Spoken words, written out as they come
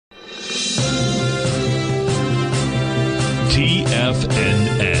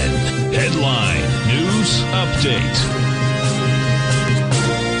update.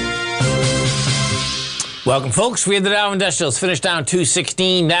 Welcome, folks. We had the Dow Industrials finished down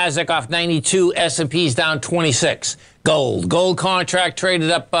 216, Nasdaq off 92, S&P's down 26. Gold contract traded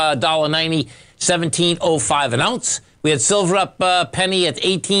up $1.90, $17.05 an ounce. We had silver up a penny at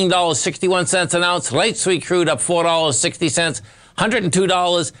 $18.61 an ounce. Light sweet crude up $4.60,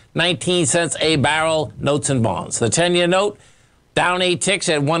 $102.19 a barrel. Notes and bonds. The 10-year note down 8 ticks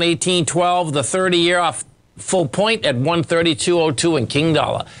at 118.12. The 30-year off full point at 132.02 in King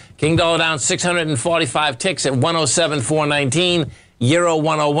Dollar. King Dollar down 645 ticks at 107.419. Euro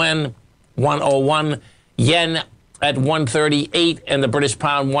 101. Yen at 138, and the British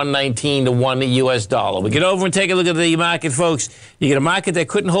pound 119 to 1 US dollar. We get over and take a look at the market, folks. You get a market that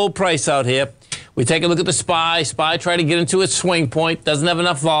couldn't hold price out here. We take a look at the SPY. SPY tried to get into its swing point. Doesn't have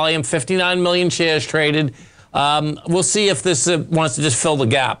enough volume. 59 million shares traded. We'll see if this wants to just fill the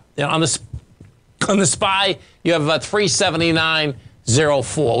gap. You know, on the SPY, you have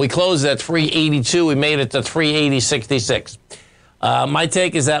 379.04. We closed at 382. We made it to 380.66. My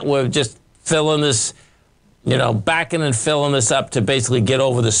take is that we're just filling this, backing and filling this up to basically get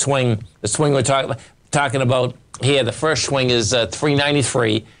over the swing. The swing we're talking about here, the first swing is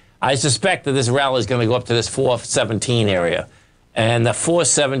 393. I suspect that this rally is going to go up to this 417 area. And the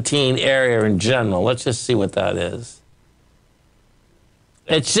 417 area in general, let's just see what that is.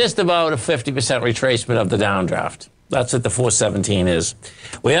 It's just about a 50% retracement of the downdraft. That's what the 417 is.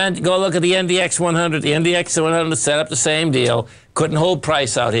 We go look at the NDX 100. The NDX 100 set up the same deal. Couldn't hold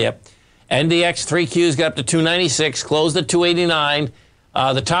price out here. NDX 3Qs got up to 296, closed at 289.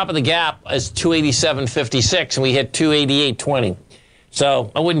 The top of the gap is 287.56, and we hit 288.20.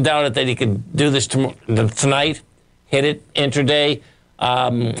 So I wouldn't doubt it that you could do this tonight, hit it intraday.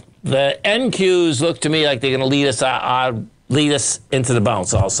 The NQs look to me like they're going to lead us into the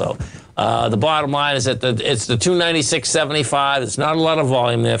bounce also. The bottom line is that it's the 296.75. There's not a lot of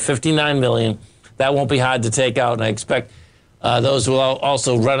volume there, 59 million. That won't be hard to take out, and I expect those will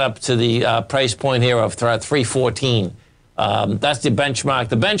also run up to the price point here of 314. That's the benchmark.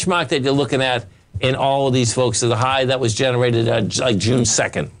 The benchmark that you're looking at in all of these folks is the high that was generated like June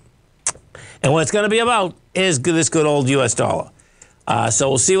 2nd. And what it's going to be about is this good old U.S. dollar. So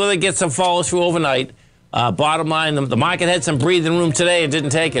we'll see whether it gets some follow through overnight. Bottom line, the market had some breathing room today and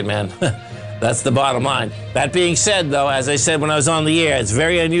didn't take it, man. That's the bottom line. That being said, though, as I said when I was on the air, it's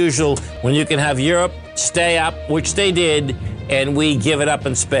very unusual when you can have Europe stay up, which they did, and we give it up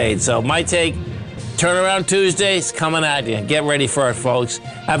in spades. So my take, turnaround Tuesday's coming at you. Get ready for it, folks.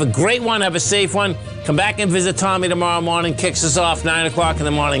 Have a great one. Have a safe one. Come back and visit Tommy tomorrow morning. Kicks us off 9 o'clock in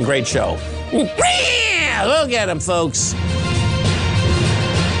the morning. Great show. We'll get him, folks.